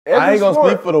I ain't gonna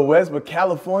speak for the West, but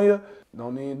California,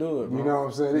 don't even do it, bro. You know what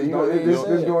I'm saying? This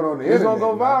going on the internet. It's gonna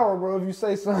go viral, bro. If you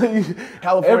say something,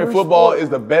 California football is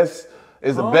the best.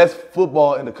 Is the best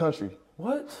football in the country.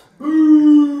 What?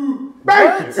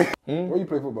 What? Where you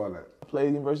play football at? I played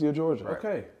at University of Georgia. Right.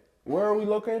 Okay. Where are we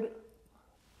located?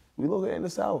 We located in the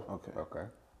South. Okay.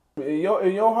 In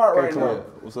your heart right now,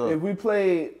 what's up? if we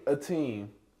played a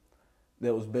team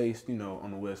that was based,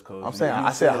 on the West Coast. I'm saying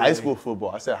I said high school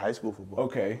football. I said high school football.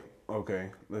 Okay.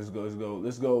 Let's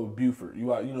go Buford. You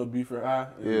know Buford High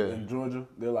in Georgia?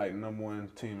 They're like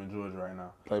 #1 team in Georgia right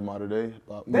now. Play Mater Dei.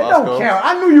 They don't count.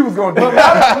 I knew you was gonna do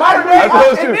that. Mater Dei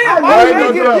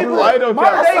get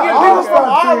people from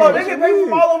all over. They get people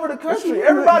from all over the country.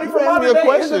 Everybody from Mater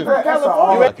Dei isn't from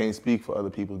California. I can't speak for other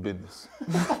people's business.